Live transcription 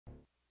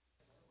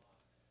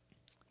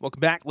Welcome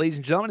back, ladies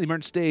and gentlemen, to the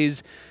Emergence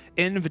Days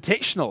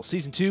Invitational,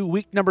 Season 2,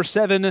 Week number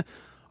 7.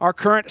 Our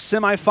current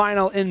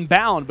semifinal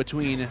inbound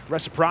between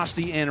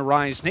Reciprocity and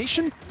Rise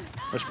Nation.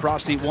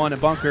 Reciprocity won a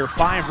bunker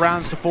 5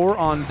 rounds to 4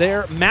 on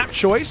their map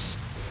choice.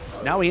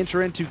 Now we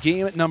enter into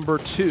game number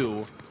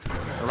 2.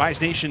 The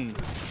Rise Nation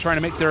trying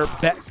to make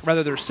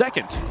their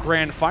second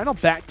grand final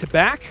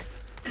back-to-back.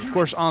 Of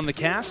course, on the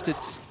cast,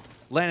 it's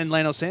Landon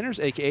Lano Sanders,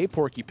 a.k.a.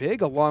 Porky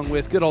Pig, along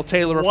with good old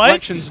Taylor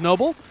Reflections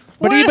Noble.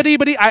 I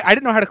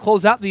didn't know how to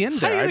close out the end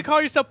there. How are you going to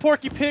call yourself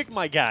Porky Pig,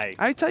 my guy?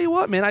 I tell you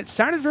what, man, it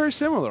sounded very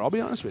similar. I'll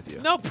be honest with you.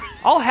 Nope.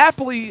 I'll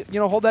happily,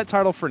 hold that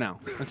title for now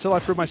until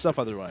I prove myself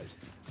otherwise.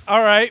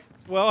 All right.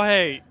 Well,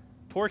 hey,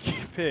 Porky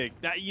Pig.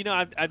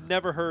 I've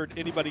never heard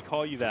anybody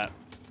call you that.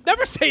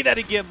 Never say that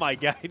again, my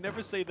guy.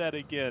 Never say that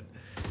again.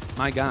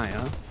 My guy,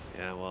 huh?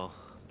 Yeah, well,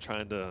 I'm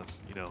trying to,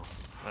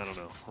 I don't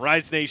know.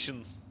 Rise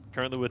Nation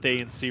currently with A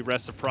and C,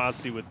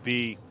 Reciprocity with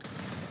B.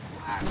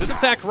 This is, in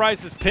fact,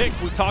 Rise's pick.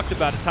 We've talked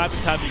about it time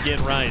and time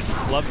again. Rise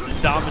loves to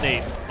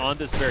dominate on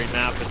this very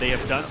map, and they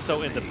have done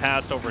so in the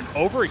past over and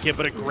over again.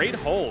 But a great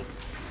hold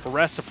for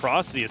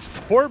Reciprocity as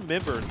 3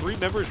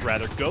 members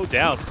go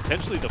down,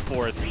 potentially the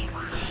 4th.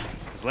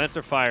 As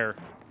Lancer Fire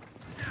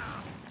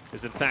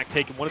is, in fact,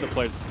 taking one of the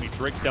players. He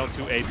drinks down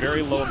to a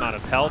very low amount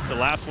of health. The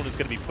last one is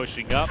going to be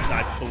pushing up.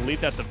 I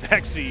believe that's a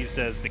Vexy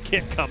as the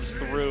kit comes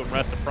through, and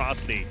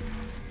Reciprocity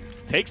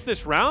takes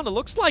this round. It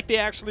looks like they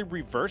actually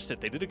reversed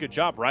it. They did a good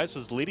job. Rise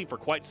was leading for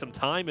quite some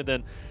time, and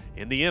then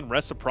in the end,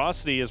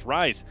 Reciprocity as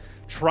Rise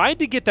tried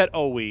to get that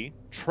OE,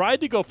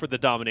 tried to go for the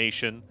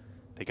domination.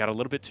 They got a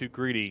little bit too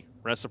greedy.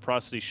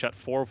 Reciprocity shut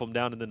 4 of them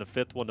down, and then the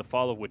 5th one to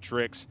follow with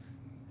Drix,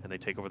 and they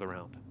take over the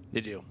round.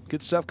 They do.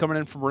 Good stuff coming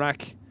in from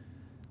Rec, at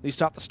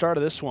least off the start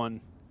of this one.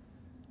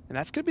 And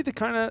that's going to be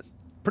the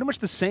pretty much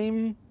the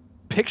same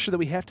picture that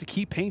we have to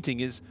keep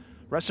painting is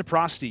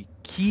Reciprocity.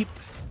 Keep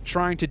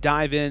trying to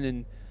dive in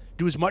and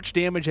do as much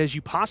damage as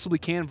you possibly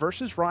can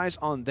versus Rise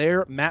on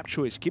their map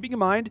choice. Keeping in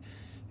mind,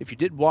 if you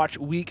did watch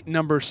week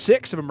number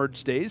 6 of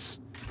Emergence Days,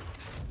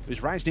 it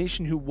was Rise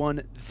Nation who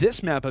won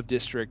this map of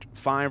District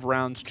 5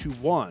 rounds to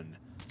 1.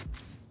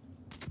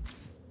 I'm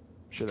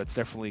sure that's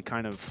definitely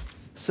kind of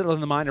settled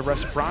in the mind of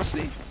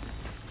Reciprocity.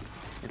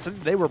 And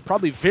something they were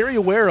probably very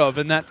aware of,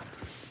 and that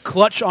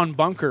clutch on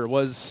bunker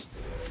was,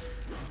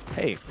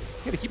 hey,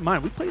 you got to keep in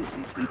mind, we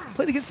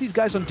played against these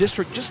guys on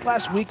District just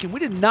last week, and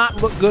we did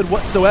not look good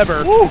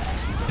whatsoever. Woo!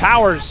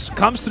 Powers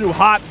comes through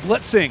hot,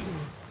 blitzing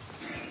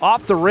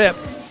off the rip.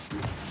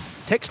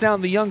 Takes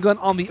down the young gun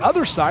on the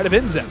other side of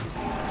Enzen.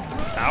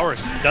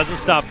 Powers doesn't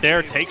stop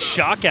there, takes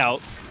Shock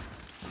out.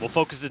 We'll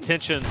focus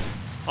attention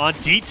on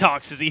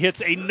Detox as he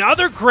hits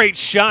another great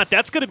shot.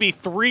 That's going to be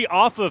 3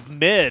 off of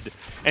mid.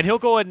 And he'll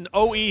go ahead and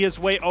OE his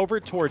way over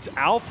towards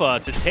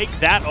Alpha to take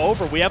that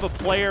over. We have a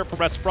player from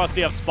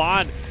Reciprocity off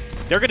spawn.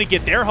 They're going to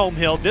get their home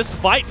hill. This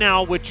fight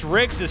now with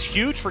Drix is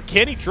huge for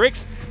Kenny.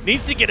 Drix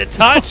needs to get a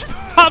touch.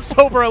 Pops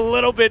over a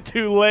little bit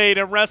too late,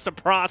 and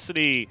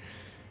Reciprocity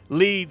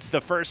leads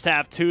the first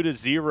half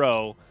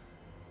 2-0.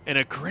 And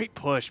a great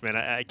push, man.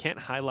 I can't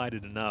highlight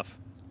it enough.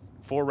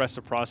 For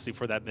Reciprocity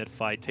for that mid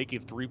fight, taking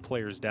 3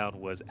 players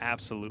down was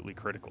absolutely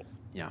critical.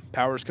 Yeah,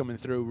 Powers coming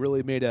through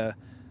really made a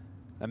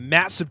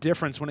massive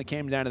difference when it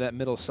came down to that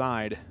middle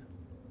side.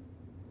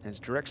 As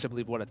Drix, I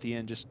believe, at the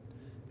end, just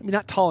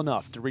not tall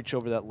enough to reach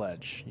over that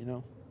ledge,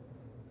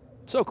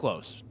 So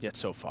close, yet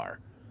so far.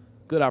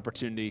 Good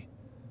opportunity.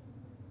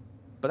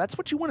 But that's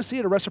what you want to see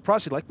at a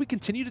Reciprocity. Like we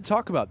continue to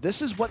talk about,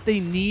 this is what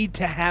they need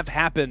to have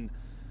happen.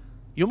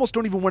 You almost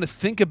don't even want to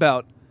think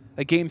about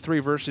a Game 3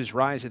 versus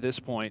Rise at this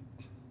point.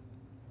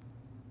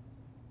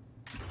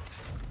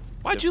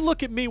 Why'd you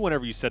look at me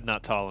whenever you said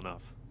not tall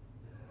enough?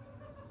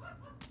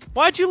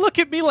 Why'd you look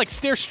at me like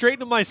stare straight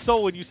into my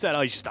soul when you said,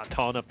 oh, he's just not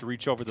tall enough to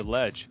reach over the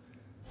ledge?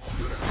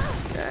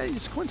 Yeah,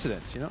 it's a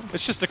coincidence,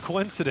 It's just a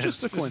coincidence.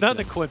 Just a coincidence. It's not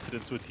a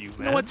coincidence with you, man.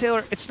 You know what,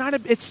 Taylor? It's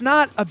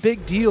not a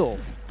big deal.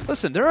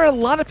 Listen, there are a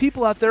lot of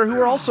people out there who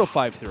are also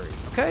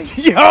 5'3", okay?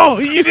 Yo,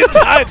 you did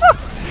not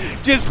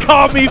just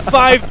call me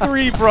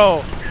 5'3",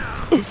 bro.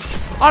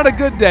 On a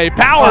good day.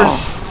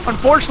 Powers,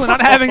 unfortunately,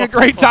 not having a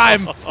great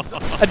time.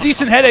 A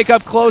decent headache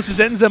up close as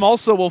Enzem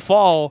also will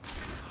fall.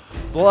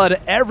 Blood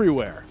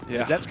everywhere.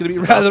 Yeah, that's going to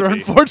be rather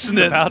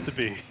unfortunate. It's about to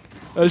be.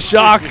 A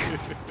Shock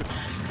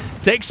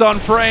takes on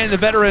Frey, and the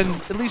veteran,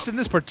 at least in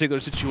this particular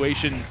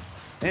situation,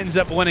 ends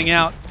up winning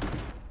out.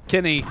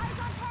 Kenny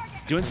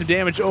doing some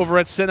damage over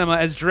at Cinema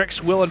as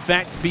Drix will, in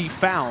fact, be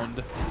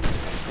found.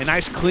 A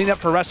nice cleanup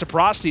for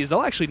Reciprocity as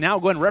they'll actually now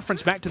go and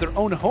reference back to their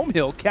own home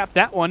hill, cap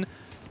that one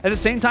at the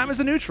same time as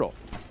the neutral.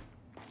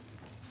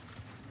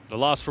 The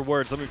loss for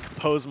words. Let me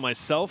compose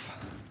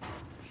myself.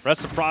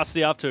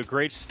 Reciprocity off to a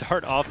great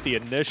start off the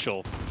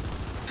initial.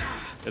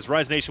 As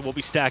Rise Nation will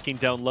be stacking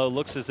down low.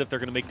 Looks as if they're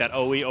going to make that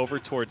OE over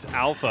towards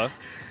Alpha.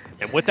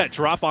 And with that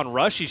drop on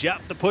Rushies,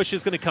 yep, the push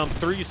is going to come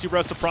through. You see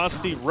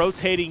Reciprocity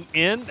rotating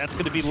in. That's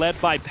going to be led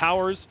by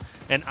Powers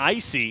and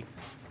Icy.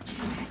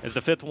 As the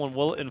 5th one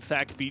will, in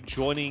fact, be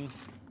joining,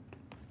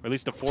 or at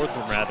least the 4th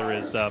one, rather,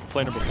 is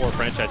player number 4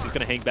 franchise. He's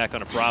going to hang back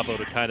on a Bravo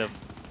to kind of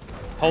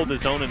hold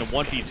his own in a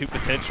 1v2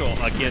 potential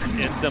against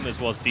Enzem as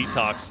well as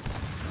Detox.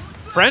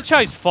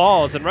 Franchise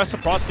falls, and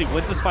Reciprocity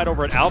wins this fight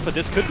over at Alpha.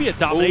 This could be a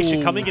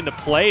domination coming into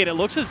play, and it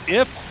looks as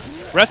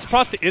if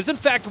Reciprocity is, in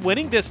fact,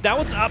 winning this.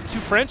 Now it's up to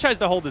Franchise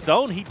to hold his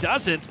own. He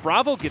doesn't.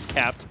 Bravo gets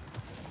capped.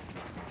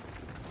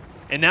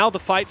 And now the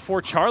fight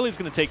for Charlie is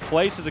going to take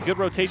place. Is a good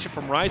rotation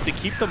from Rise to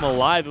keep them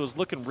alive. It was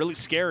looking really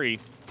scary.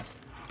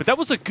 But that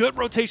was a good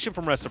rotation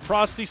from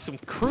Reciprocity. Some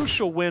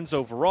crucial wins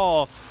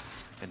overall.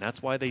 And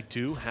that's why they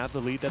do have the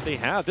lead that they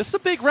have. This is a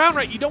big round,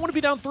 right? You don't want to be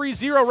down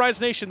 3-0,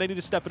 Rise Nation. They need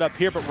to step it up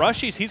here. But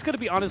Rushies, he's going to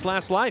be on his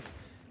last life.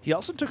 He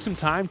also took some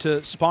time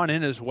to spawn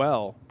in as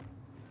well.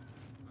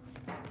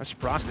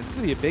 Reciprocity, it's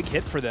going to be a big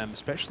hit for them,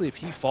 especially if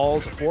he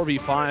falls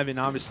 4v5. And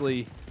obviously,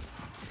 you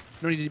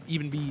don't need to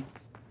even be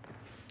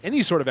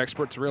any sort of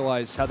expert to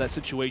realize how that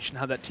situation,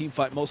 how that team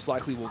fight most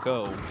likely will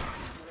go.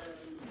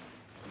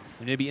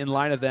 And maybe in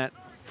line of that,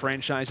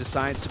 Franchise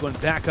decides to go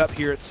back up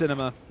here at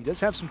Cinema. He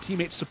does have some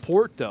teammate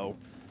support, though,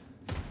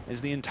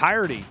 as the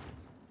entirety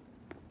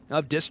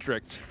of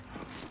District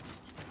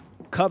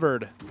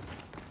covered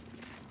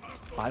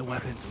by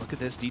weapons. Look at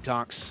this,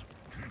 Detox.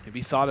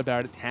 Maybe thought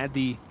about it, had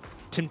the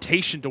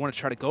temptation to want to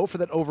try to go for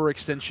that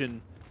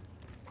overextension.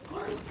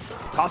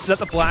 Tosses out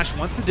the flash,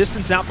 wants to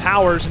distance out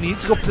Powers, and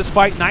needs to go for this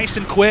fight nice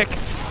and quick.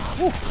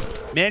 Woo.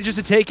 Manages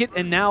to take it,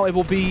 and now it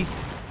will be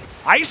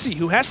Icy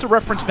who has to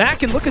reference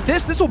back. And look at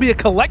this. This will be a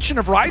collection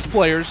of Rise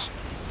players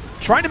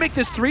trying to make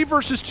this 3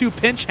 versus 2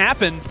 pinch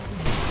happen.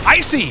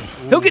 Icy,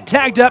 he'll get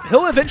tagged up.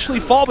 He'll eventually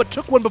fall, but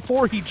took one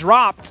before he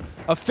dropped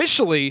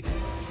officially.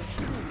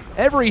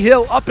 Every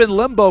hill up in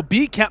limbo.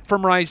 B cap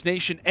from Rise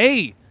Nation.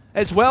 A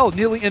as well,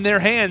 nearly in their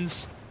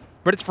hands.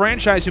 But it's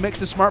Franchise who makes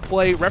the smart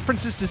play,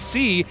 references to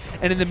C,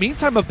 and in the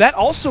meantime of that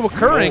also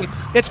occurring,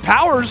 it's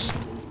Powers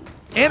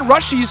and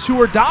Rushies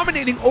who are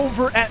dominating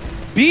over at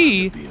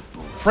B.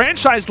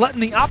 Franchise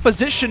letting the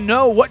opposition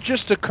know what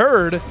just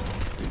occurred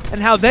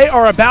and how they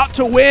are about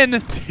to win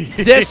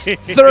this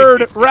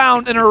 3rd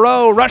round in a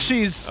row.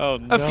 Rushies,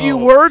 a few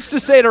words to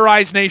say to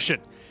Rise Nation.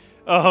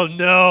 Oh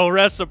no,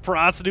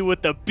 Reciprocity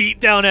with the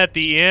beatdown at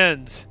the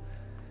end.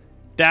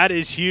 That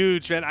is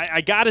huge, man.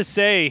 I gotta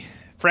say,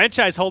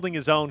 Franchise holding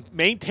his own,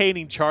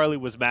 maintaining Charlie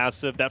was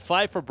massive. That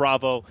fight for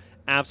Bravo,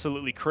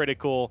 absolutely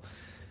critical.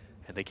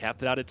 And they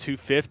capped it out at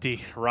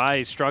 250.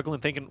 Rise struggling,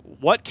 thinking,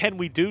 what can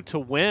we do to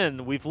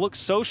win? We've looked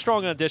so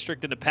strong on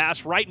District in the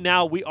past. Right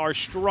now, we are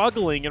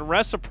struggling, and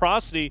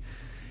Reciprocity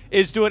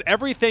is doing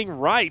everything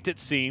right, it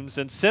seems.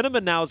 And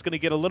Cinnamon now is going to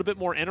get a little bit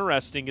more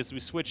interesting as we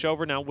switch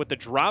over now with the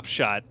drop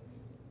shot.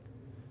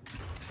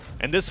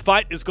 And this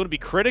fight is going to be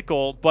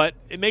critical, but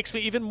it makes me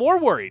even more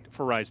worried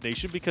for Rise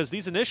Nation because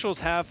these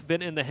initials have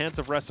been in the hands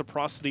of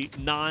Reciprocity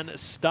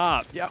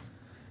non-stop. Yeah.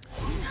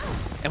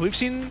 And we've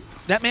seen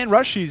that man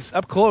Rushies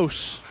up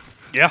close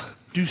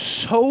do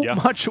so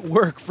much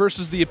work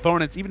versus the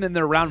opponents, even in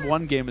their round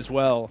 1 game as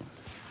well.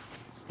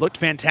 Looked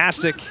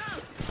fantastic.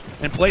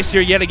 And placed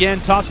here yet again,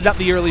 tosses out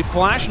the early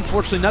flash.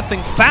 Unfortunately, nothing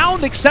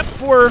found except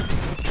for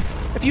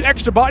a few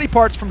extra body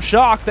parts from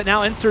Shock that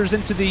now enters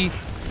into the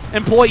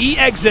employee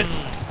exit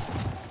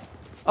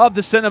of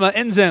the Cinema.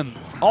 Enzem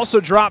also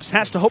drops,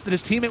 has to hope that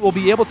his teammate will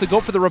be able to go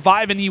for the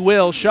revive, and he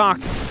will. Shock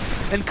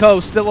and Co.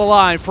 still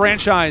alive.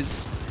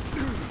 Franchise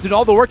did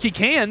all the work he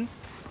can.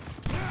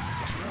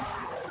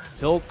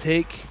 He'll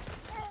take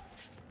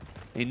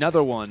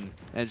another one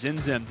as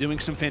Enzem doing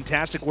some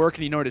fantastic work,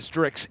 and you notice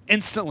Drix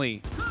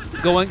instantly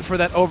going for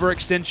that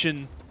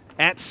overextension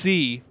at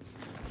C.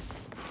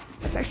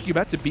 That's actually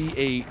about to be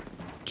a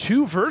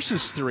 2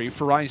 versus 3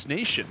 for Rise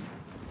Nation.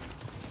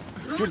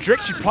 If you're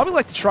Drix, you'd probably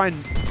like to try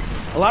and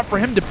allow for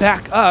him to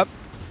back up.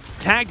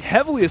 Tagged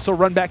heavily as he'll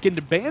run back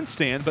into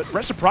Bandstand, but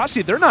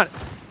Reciprocity, they're not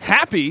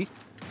happy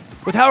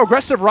with how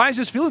aggressive Rise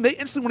is feeling. They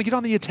instantly want to get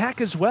on the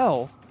attack as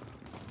well.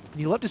 And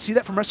you love to see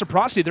that from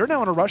Reciprocity. They're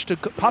now in a rush to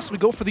possibly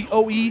go for the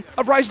OE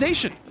of Rise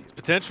Nation. It's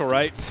potential,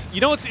 right?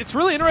 You know, it's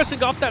really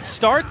interesting off that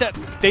start that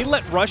they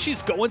let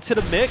Rushies go into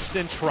the mix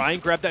and try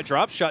and grab that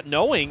drop shot,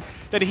 knowing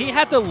that he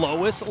had the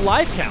lowest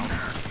life count.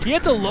 He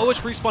had the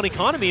lowest respawn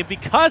economy, and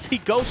because he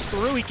goes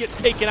through, he gets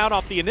taken out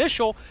off the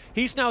initial,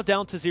 he's now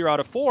down to 0 out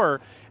of 4,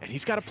 and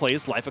he's got to play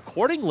his life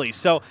accordingly.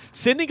 So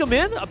sending him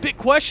in, a bit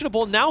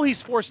questionable. Now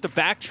he's forced to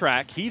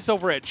backtrack. He's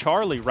over at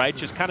Charlie, right,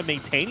 just kind of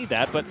maintaining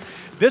that. But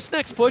this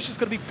next push is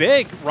going to be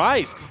big.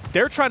 Rise,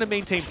 they're trying to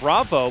maintain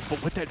Bravo,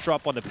 but with that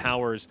drop on the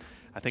Powers,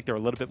 I think they're a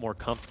little bit more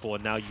comfortable,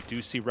 and now you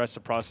do see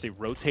Reciprocity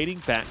rotating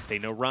back. They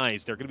know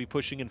Rise. They're going to be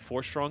pushing in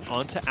 4-strong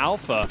onto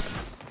Alpha.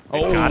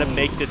 They've got to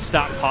make this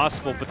stop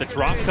possible, but the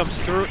drop comes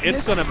through.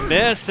 It's going to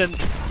miss, and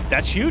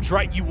that's huge,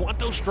 right? You want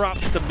those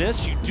drops to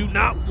miss. You do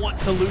not want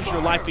to lose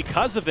your life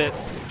because of it.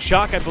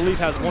 Shock, I believe,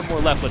 has one more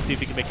left. Let's see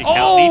if he can make it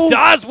count. He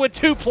does with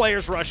 2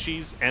 players,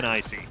 Rushies and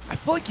Icy. I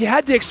feel like you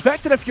had to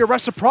expect it if you're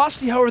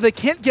Reciprocity. However, they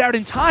can't get out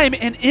in time,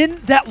 and in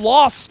that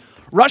loss,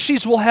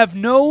 Rushies will have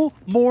no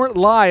more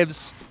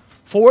lives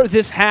for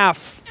this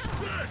half.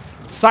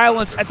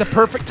 Silence at the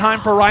perfect time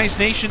for Rise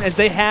Nation as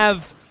they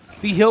have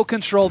the hill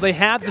control, they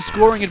have the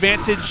scoring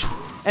advantage,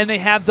 and they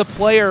have the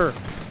player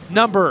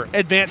number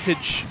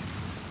advantage.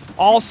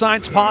 All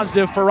signs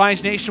positive for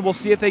Rise Nation. We'll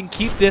see if they can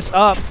keep this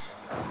up.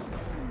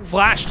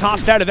 Flash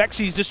tossed out of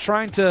Xyz, just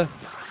trying to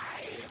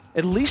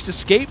at least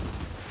escape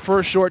for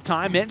a short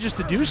time, manages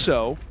to do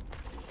so.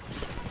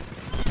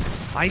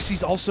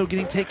 Icy's also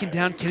getting taken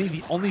down. Kenny,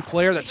 the only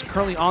player that's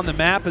currently on the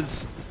map,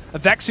 is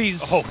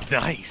Avexy's.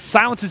 Nice.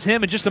 Silences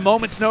him in just a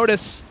moment's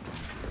notice.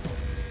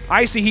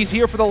 Icy, he's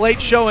here for the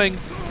late showing.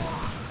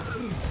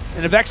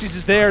 And Avexy's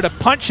is there to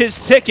punch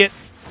his ticket,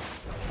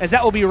 as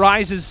that will be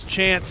Rise's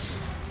chance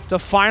to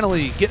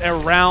finally get a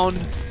round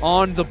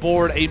on the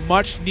board. A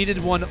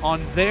much-needed one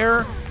on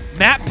their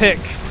map pick.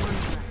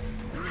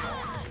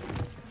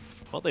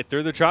 Well, they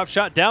threw the drop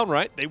shot down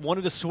right. They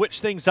wanted to switch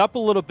things up a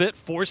little bit,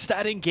 force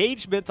that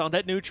engagement on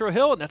that neutral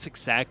hill, and that's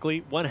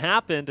exactly what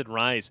happened. And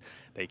Rise,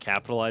 they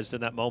capitalized in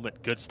that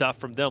moment. Good stuff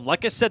from them.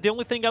 Like I said, the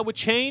only thing I would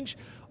change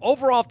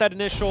overall off that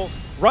initial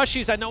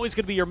rushes, I know he's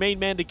going to be your main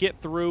man to get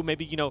through,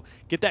 maybe, you know,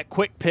 get that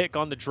quick pick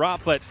on the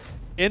drop, but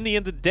in the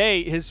end of the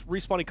day, his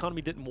respawn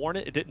economy didn't warrant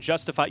it. It didn't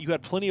justify it. You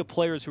had plenty of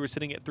players who were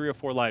sitting at 3 or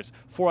 4 lives,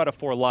 4 out of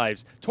 4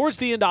 lives. Towards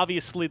the end,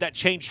 obviously, that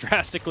changed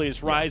drastically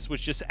as Rise was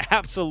just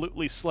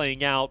absolutely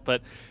slaying out,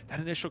 but that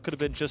initial could have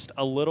been just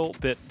a little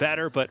bit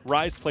better, but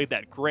Rise played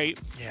that great.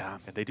 Yeah.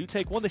 And they do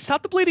take one. They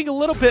stopped the bleeding a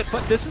little bit,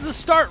 but this is a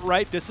start,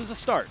 right? This is a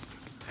start.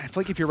 I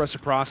feel like if you're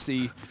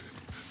Reciprocity,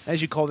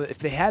 as you called it, if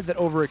they had that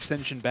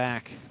overextension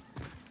back,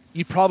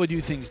 you'd probably do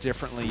things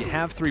differently. You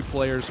have 3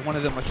 players, one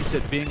of them, like you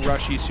said, being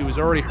Rushies, who is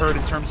already hurt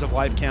in terms of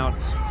life count.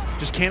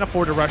 Just can't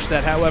afford to rush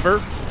that,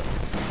 however.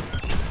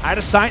 Out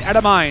of sight, out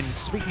of mind.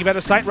 Speaking of out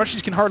of sight,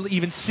 Rushies can hardly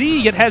even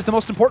see, yet has the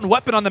most important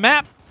weapon on the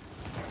map.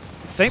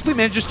 Thankfully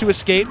manages to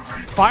escape,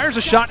 fires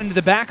a shot into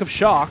the back of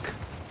Shock.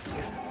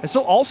 This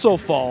will also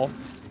fall.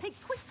 Hey,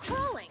 quit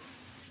crawling.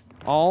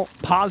 All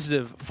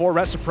positive for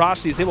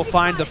Reciprocity as they will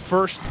find the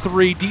first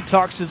 3.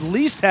 Detox at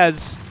least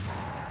has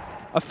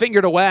a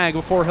finger to wag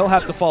before he'll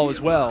have to fall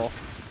as well.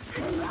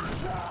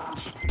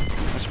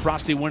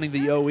 Reciprocity winning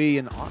the OE,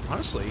 and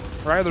honestly,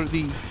 or rather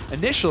the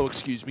initial,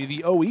 excuse me,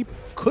 the OE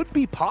could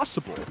be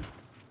possible. And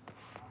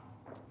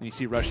you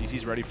see Rushies,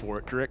 he's ready for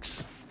it.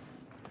 Drix,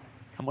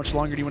 how much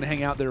longer do you want to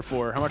hang out there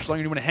for? How much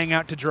longer do you want to hang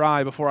out to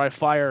dry before I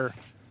fire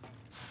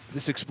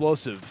this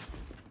explosive?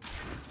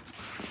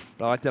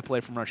 But I like that play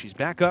from Rushies.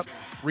 Back up,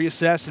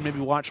 reassess, and maybe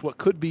watch what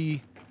could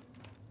be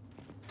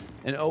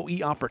an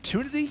OE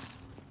opportunity.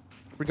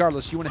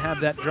 Regardless, you want to have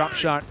that drop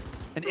shot,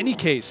 in any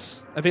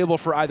case, available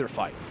for either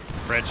fight.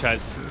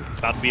 Franchise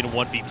about to be in a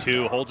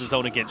 1v2, holds his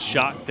own against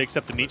Shock, picks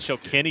up the meat show.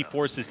 Can he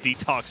force his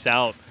Detox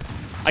out?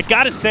 I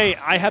gotta say,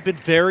 I have been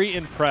very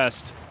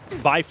impressed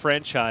by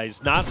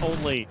Franchise, not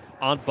only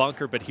on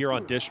Bunker, but here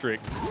on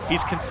District.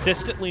 He's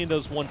consistently in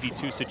those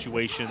 1v2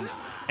 situations,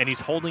 and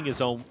he's holding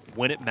his own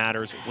when it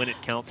matters, when it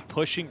counts,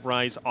 pushing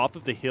Rise off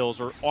of the hills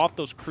or off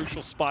those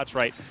crucial spots,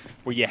 right,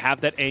 where you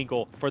have that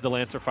angle for the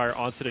Lancer Fire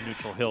onto the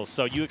neutral hills.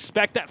 So you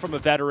expect that from a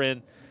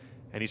veteran,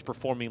 and he's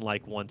performing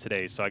like one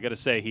today. So I got to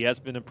say, he has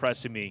been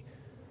impressing me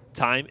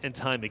time and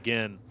time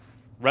again.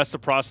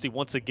 Reciprocity,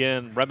 once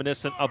again,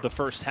 reminiscent of the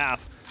first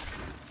half.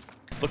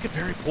 Looking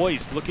very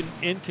poised, looking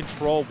in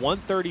control,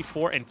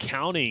 134 and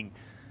counting.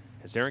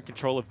 As they're in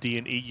control of D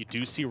and E, you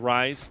do see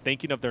Rise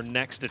thinking of their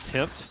next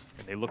attempt.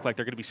 And they look like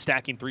they're going to be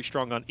stacking 3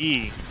 strong on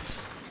E.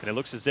 And it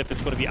looks as if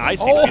it's going to be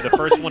Icy will be the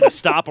first one to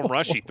stop him.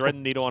 Rushy,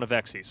 threading the needle on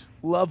Avexy's.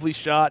 Lovely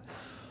shot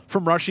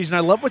from Rushies, and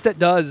I love what that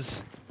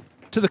does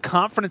to the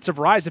confidence of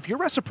Rise. If you're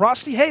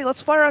Reciprocity, hey,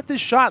 let's fire out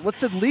this shot.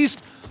 Let's at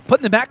least put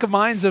in the back of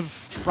minds of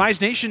Rise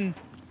Nation,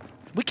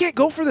 we can't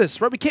go for this,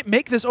 right? We can't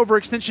make this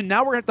overextension.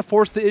 Now we're going to have to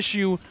force the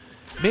issue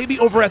maybe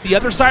over at the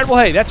other side. Well,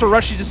 hey, that's where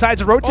Rushies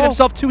decides to rotate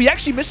himself to. He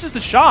actually misses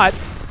the shot.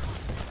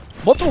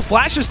 Multiple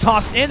flashes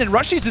tossed in, and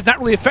Rushies is not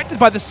really affected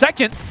by the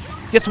second.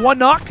 Gets 1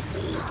 knock.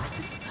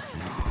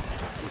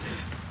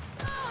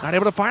 Not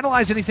able to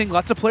finalize anything.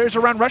 Lots of players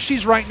around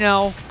Rushies right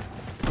now.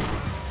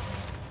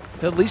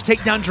 He'll at least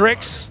take down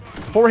Drix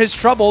for his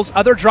troubles.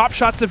 Other drop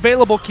shots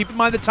available. Keep in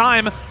mind the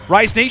time.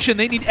 Rise Nation,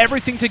 they need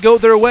everything to go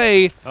their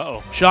way.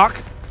 Uh-oh.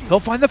 Shock, he'll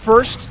find the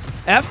first.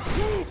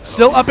 F,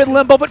 still up in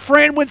limbo, but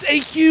Fran wins a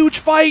huge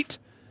fight.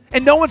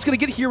 And no one's going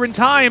to get here in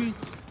time.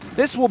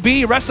 This will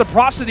be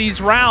Reciprocity's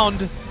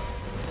round.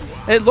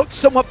 It looked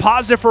somewhat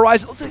positive for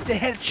Rise. It looked like they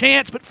had a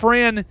chance, but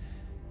Fran,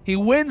 he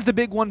wins the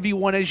big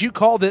 1v1, as you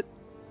called it.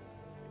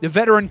 The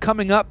veteran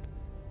coming up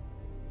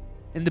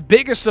in the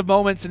biggest of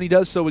moments, and he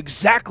does so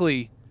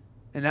exactly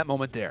in that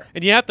moment there.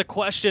 And you have to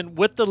question,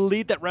 with the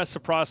lead that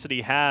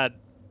Reciprocity had,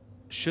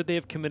 should they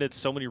have committed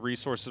so many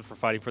resources for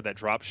fighting for that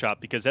drop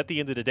shot? Because at the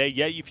end of the day,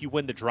 yeah, if you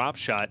win the drop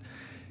shot,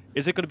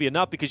 is it going to be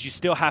enough? Because you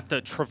still have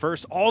to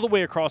traverse all the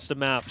way across the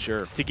map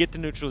to get to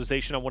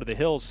neutralization on one of the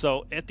hills.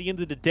 So at the end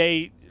of the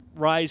day,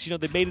 Rise, you know,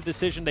 they made a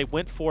decision. They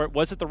went for it.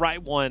 Was it the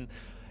right one?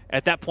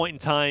 At that point in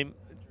time,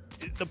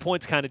 the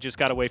points kind of just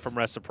got away from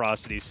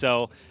Reciprocity.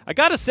 So I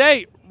got to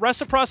say,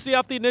 Reciprocity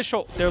off the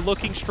initial, they're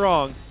looking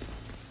strong.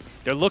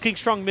 They're looking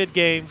strong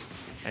mid-game.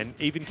 and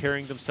even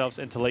carrying themselves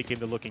into late game,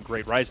 they're looking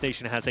great. Rise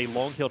Nation has a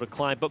long hill to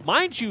climb. But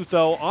mind you,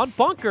 though, on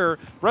Bunker,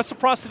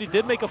 Reciprocity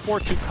did make a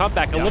 4-2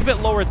 comeback. A little bit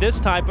lower this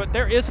time, but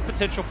there is a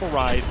potential for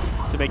Rise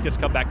to make this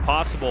comeback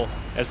possible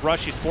as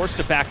Rushy's forced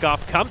to back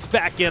off, comes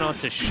back in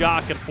onto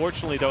Shock.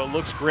 Unfortunately, though, it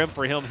looks grim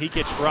for him. He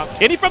gets dropped.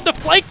 Kenny from the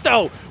flank,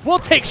 though, will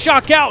take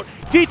Shock out.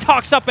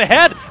 Detox up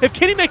ahead. If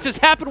Kenny makes this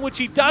happen, which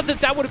he doesn't,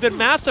 that would have been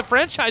massive.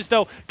 Franchise,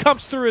 though,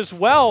 comes through as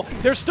well.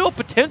 There's still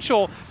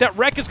potential that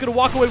Rec is going to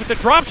walk away with the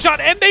drop shot,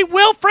 and they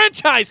will.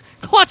 Franchise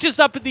clutches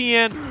up at the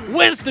end,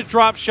 wins the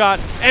drop shot,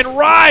 and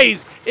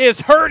Rise is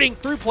hurting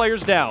 3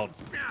 players down.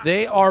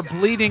 They are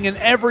bleeding in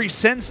every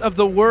sense of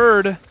the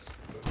word.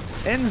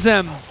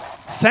 Enzem,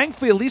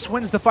 thankfully, at least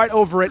wins the fight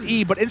over at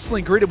E, but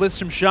instantly greeted with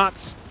some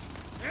shots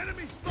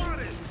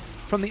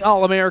from the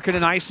All-American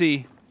and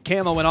Icy.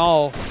 Camo and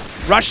all.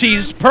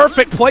 Rushy's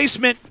perfect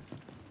placement.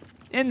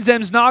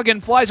 Enzem's noggin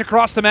flies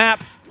across the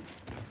map.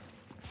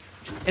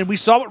 And we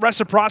saw what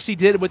Reciprocity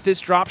did with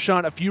this drop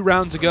shot a few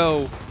rounds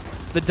ago.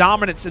 The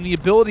dominance and the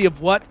ability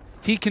of what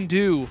he can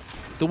do.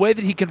 The way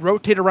that he can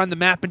rotate around the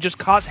map and just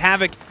cause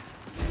havoc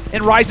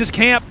in Rise's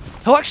camp.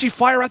 He'll actually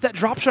fire out that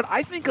drop shot,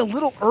 I think, a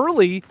little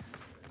early.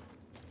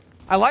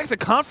 I like the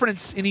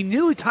confidence, and he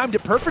nearly timed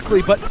it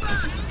perfectly, but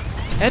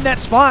in that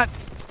spot,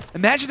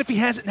 imagine if he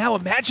has it now.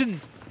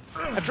 Imagine,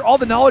 after all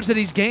the knowledge that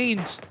he's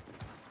gained,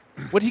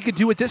 what he could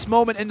do at this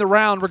moment in the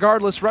round.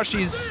 Regardless,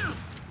 Rushy's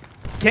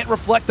can't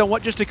reflect on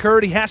what just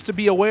occurred. He has to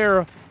be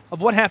aware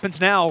of what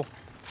happens now.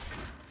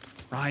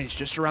 Rise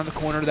just around the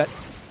corner. That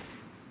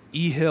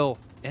E-Hill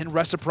in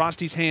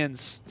Reciprocity's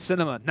hands.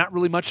 Cinema, not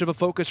really much of a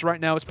focus right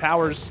now. It's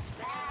Powers.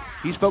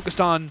 He's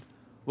focused on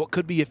what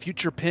could be a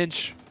future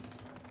pinch.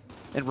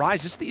 And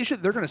Rise, this is the issue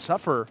that they're going to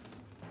suffer.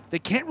 They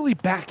can't really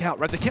back out,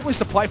 right? They can't really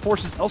supply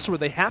forces elsewhere.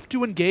 They have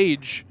to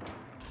engage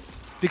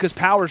because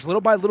Powers,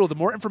 little by little, the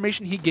more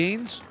information he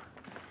gains,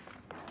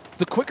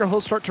 the quicker he'll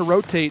start to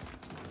rotate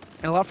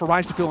and allow for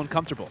Rise to feel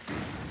uncomfortable.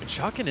 And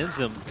Shock and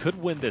Enzem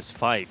could win this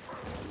fight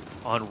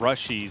on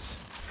Rushy's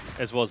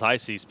as well as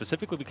Icy,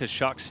 specifically because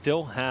Shock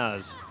still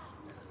has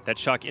that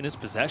Shock in his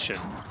possession.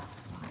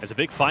 As a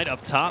big fight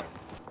up top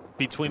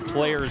between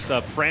players,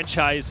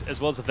 Franchise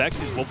as well as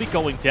Avexis will be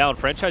going down.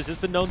 Franchise has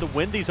been known to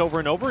win these over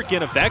and over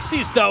again.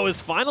 Avexis, though,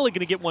 is finally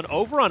going to get one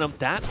over on him.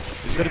 That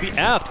is going to be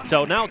F.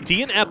 So now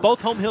D and F,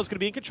 both home hills, going to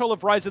be in control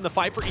of Rise, and the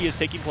fight for E is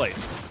taking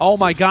place. Oh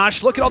my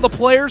gosh, look at all the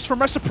players from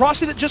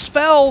Reciprocity that just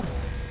fell.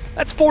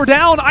 That's 4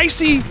 down.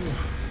 Icy,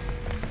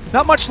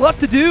 not much left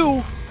to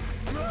do.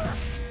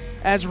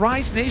 As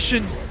Rise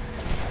Nation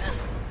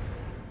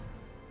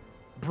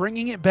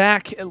bringing it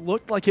back, it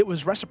looked like it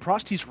was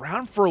Reciprocity's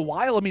round for a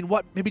while. I mean,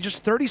 what, maybe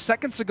just 30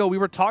 seconds ago we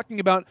were talking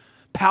about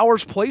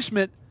Powers'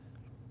 placement,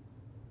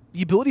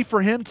 the ability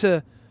for him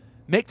to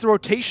make the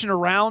rotation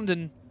around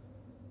and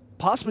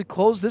possibly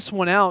close this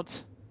one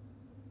out.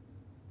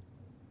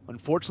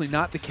 Unfortunately,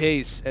 not the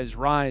case, as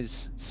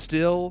Rise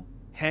still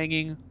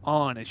hanging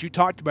on. As you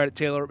talked about it,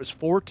 Taylor, it was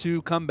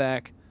 4-2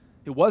 comeback.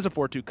 It was a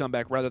 4-2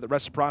 comeback, rather, that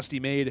Reciprocity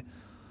made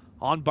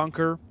on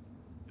Bunker.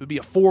 It would be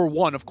a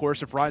 4-1, of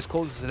course, if Rise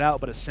closes it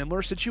out, but a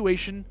similar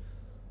situation.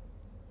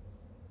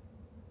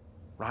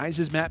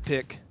 Rise's map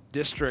pick,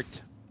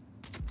 District.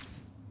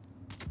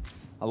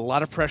 A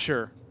lot of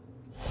pressure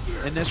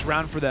in this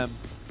round for them.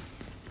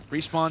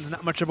 Respawn's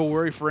not much of a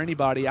worry for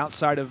anybody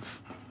outside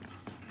of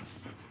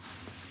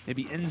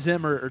maybe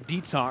Enzem or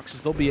Detox,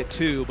 as they'll be at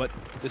 2, but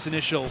this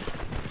initial,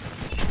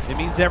 it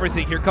means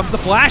everything. Here comes the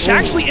flash. Ooh.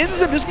 Actually,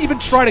 Enzem doesn't even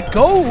try to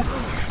go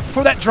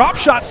for that drop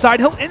shot side.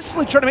 He'll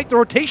instantly try to make the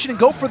rotation and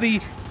go for the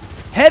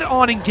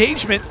head-on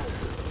engagement.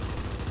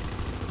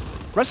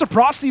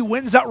 Reciprocity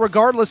wins out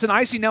regardless, and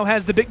Icy now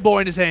has the big boy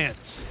in his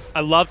hands. I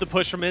love the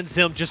push from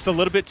Enzem, just a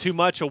little bit too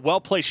much. A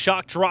well-placed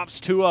Shock drops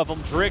 2 of them.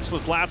 Drix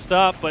was last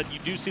up, but you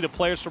do see the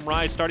players from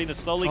Rise starting to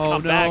slowly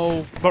come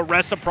back. But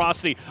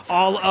Reciprocity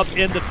all up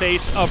in the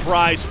face of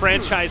Rise.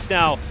 Franchise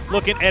now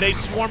looking at a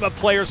swarm of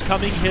players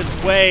coming his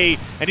way,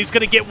 and he's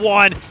going to get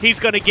 1. He's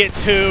going to get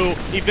 2.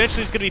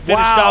 Eventually he's going to be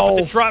finished off,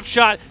 but the drop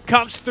shot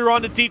comes through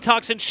onto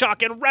Detox and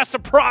Shock, and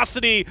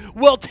Reciprocity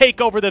will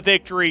take over the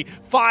victory.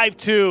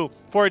 5-2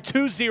 for a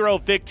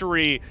 2-0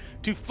 victory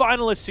to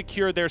finalists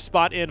secure their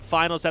spot in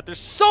finals. After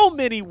so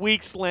many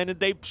weeks, Landon,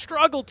 they've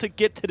struggled to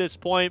get to this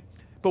point,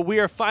 but we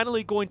are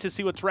finally going to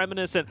see what's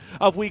reminiscent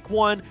of week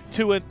 1,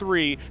 2, and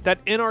 3,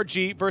 that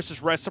NRG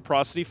versus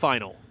Reciprocity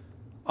final.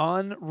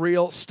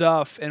 Unreal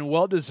stuff, and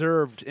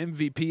well-deserved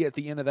MVP at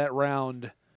the end of that round.